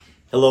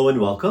Hello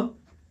and welcome.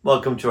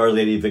 Welcome to Our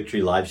Lady of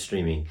Victory live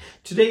streaming.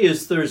 Today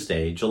is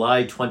Thursday,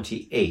 July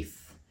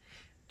 28th.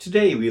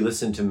 Today we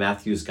listen to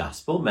Matthew's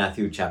Gospel,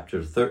 Matthew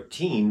chapter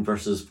 13,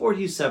 verses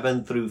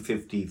 47 through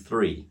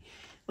 53.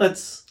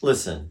 Let's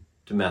listen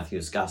to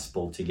Matthew's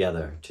Gospel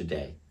together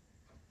today.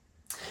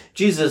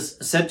 Jesus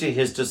said to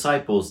his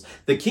disciples,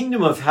 "The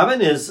kingdom of heaven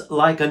is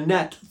like a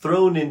net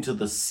thrown into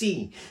the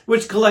sea,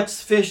 which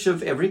collects fish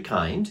of every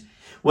kind.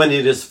 When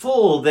it is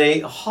full, they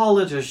haul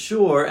it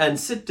ashore and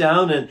sit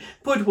down and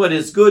put what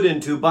is good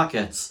into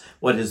buckets.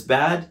 What is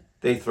bad,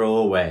 they throw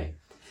away.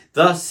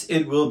 Thus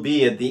it will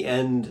be at the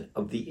end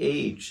of the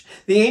age.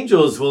 The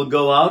angels will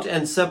go out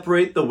and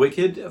separate the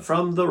wicked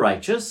from the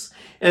righteous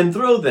and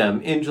throw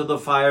them into the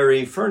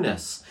fiery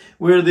furnace,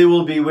 where they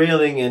will be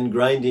wailing and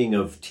grinding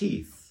of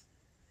teeth."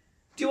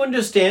 "Do you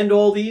understand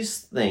all these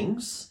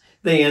things?"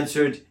 They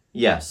answered,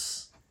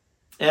 "Yes."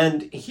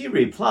 And he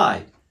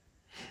replied,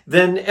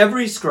 "Then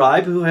every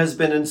scribe who has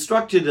been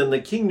instructed in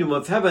the kingdom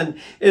of heaven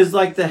is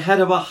like the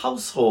head of a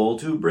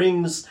household who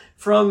brings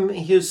from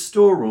his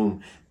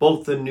storeroom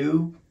both the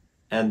new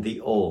and the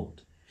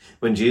old."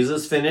 When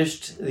Jesus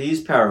finished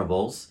these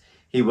parables,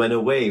 he went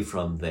away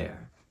from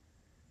there.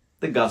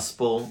 The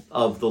Gospel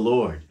of the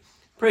Lord.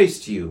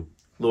 Praise to you,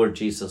 Lord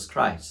Jesus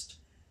Christ.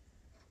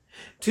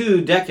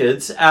 2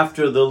 decades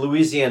after the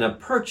Louisiana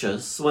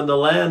Purchase, when the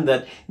land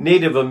that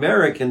Native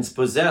Americans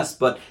possessed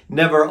but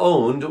never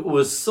owned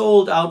was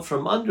sold out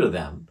from under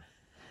them,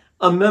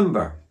 a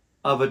member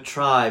of a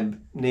tribe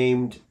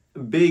named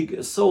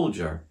Big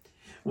Soldier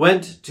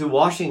went to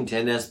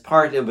Washington as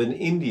part of an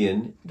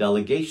Indian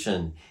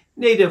delegation,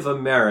 Native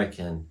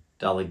American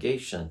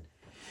delegation.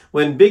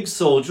 When Big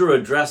Soldier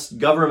addressed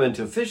government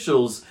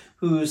officials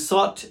who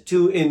sought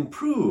to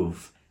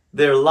improve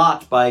their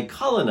lot by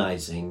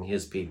colonizing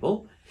his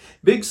people,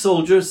 Big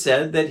Soldier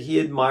said that he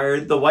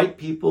admired the white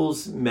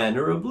people's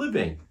manner of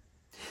living.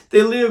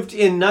 They lived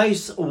in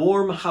nice,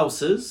 warm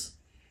houses,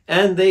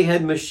 and they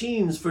had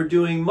machines for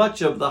doing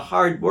much of the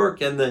hard work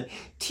and the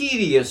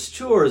tedious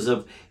chores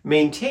of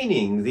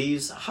maintaining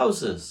these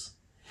houses.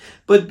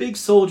 But Big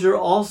Soldier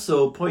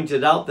also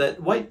pointed out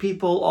that white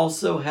people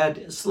also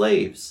had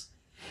slaves,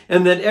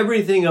 and that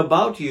everything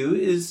about you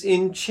is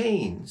in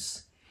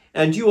chains,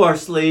 and you are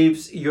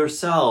slaves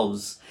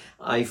yourselves.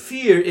 "I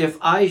fear if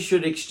I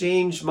should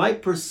exchange my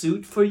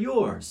pursuit for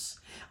yours,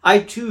 I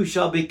too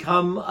shall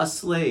become a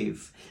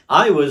slave.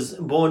 I was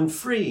born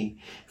free,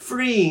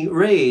 free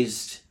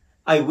raised.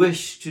 I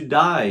wish to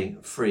die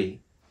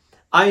free.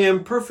 I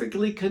am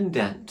perfectly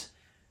content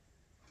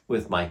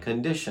with my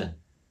condition."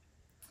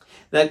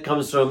 That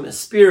comes from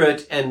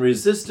Spirit and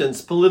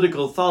Resistance,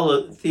 Political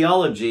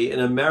Theology in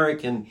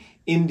American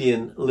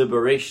Indian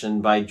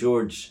Liberation by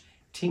George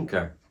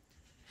Tinker.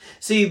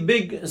 See,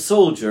 Big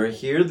Soldier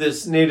here,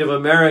 this Native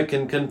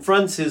American,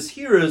 confronts his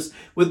hearers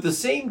with the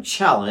same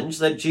challenge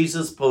that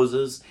Jesus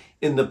poses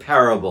in the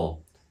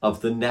parable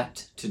of the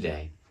net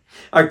today.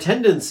 Our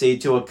tendency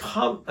to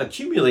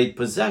accumulate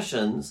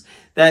possessions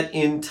that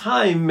in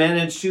time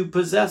manage to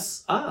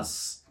possess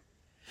us.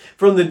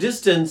 From the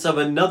distance of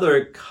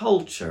another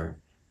culture,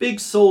 Big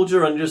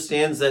Soldier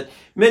understands that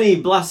many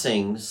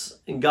blessings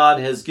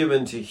God has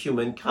given to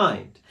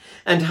humankind,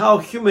 and how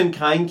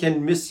humankind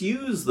can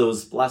misuse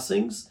those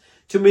blessings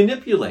to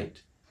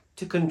manipulate,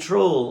 to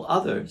control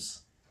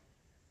others.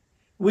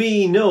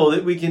 We know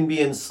that we can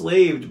be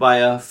enslaved by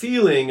a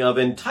feeling of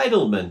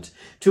entitlement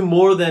to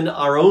more than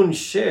our own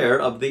share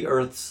of the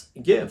earth's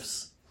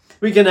gifts.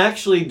 We can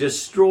actually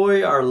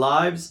destroy our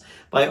lives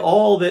by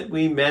all that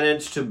we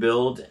manage to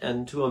build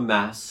and to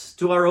amass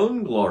to our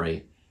own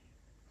glory,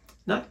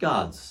 not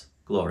God's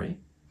glory.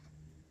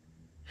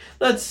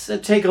 Let's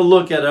take a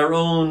look at our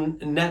own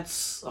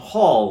net's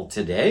haul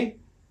today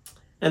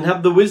and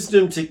have the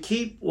wisdom to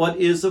keep what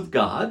is of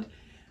God,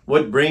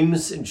 what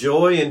brings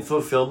joy and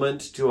fulfillment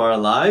to our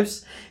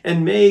lives,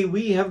 and may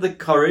we have the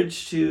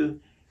courage to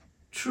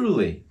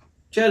truly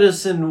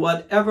jettison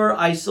whatever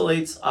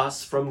isolates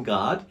us from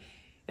God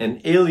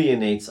and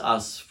alienates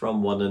us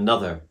from one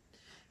another.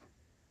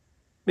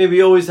 May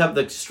we always have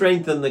the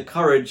strength and the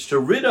courage to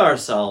rid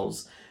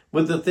ourselves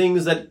with the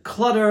things that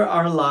clutter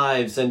our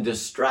lives and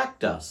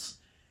distract us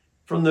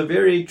from the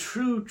very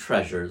true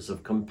treasures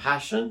of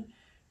compassion,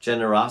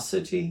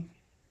 generosity,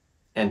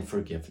 and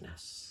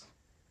forgiveness.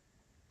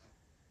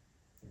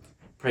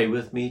 Pray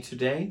with me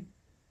today.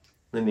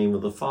 In the name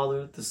of the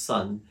Father, the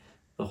Son,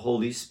 the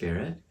Holy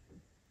Spirit.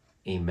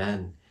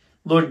 Amen.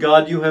 Lord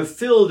God, you have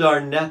filled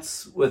our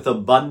nets with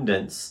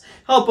abundance.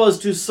 Help us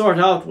to sort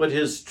out what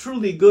is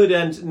truly good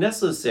and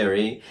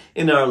necessary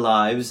in our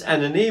lives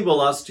and enable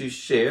us to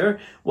share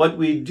what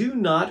we do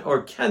not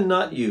or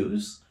cannot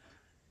use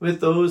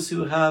with those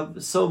who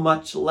have so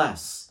much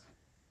less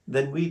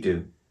than we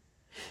do.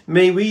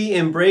 May we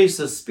embrace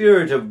a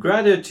spirit of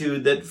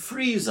gratitude that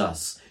frees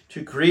us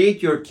to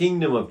create your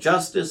kingdom of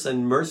justice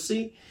and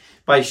mercy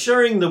by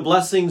sharing the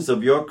blessings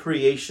of your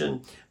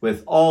creation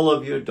with all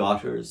of your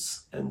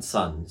daughters and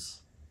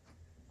sons.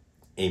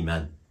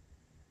 Amen.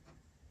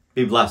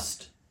 Be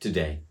blessed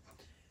today.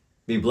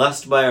 Be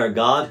blessed by our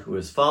God, who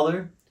is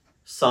Father,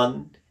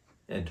 Son,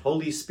 and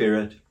Holy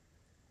Spirit.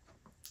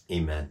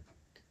 Amen.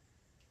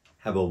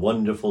 Have a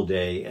wonderful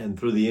day, and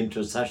through the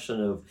intercession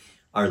of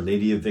Our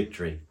Lady of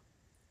Victory,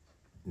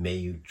 may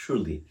you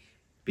truly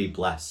be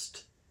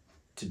blessed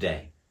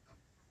today.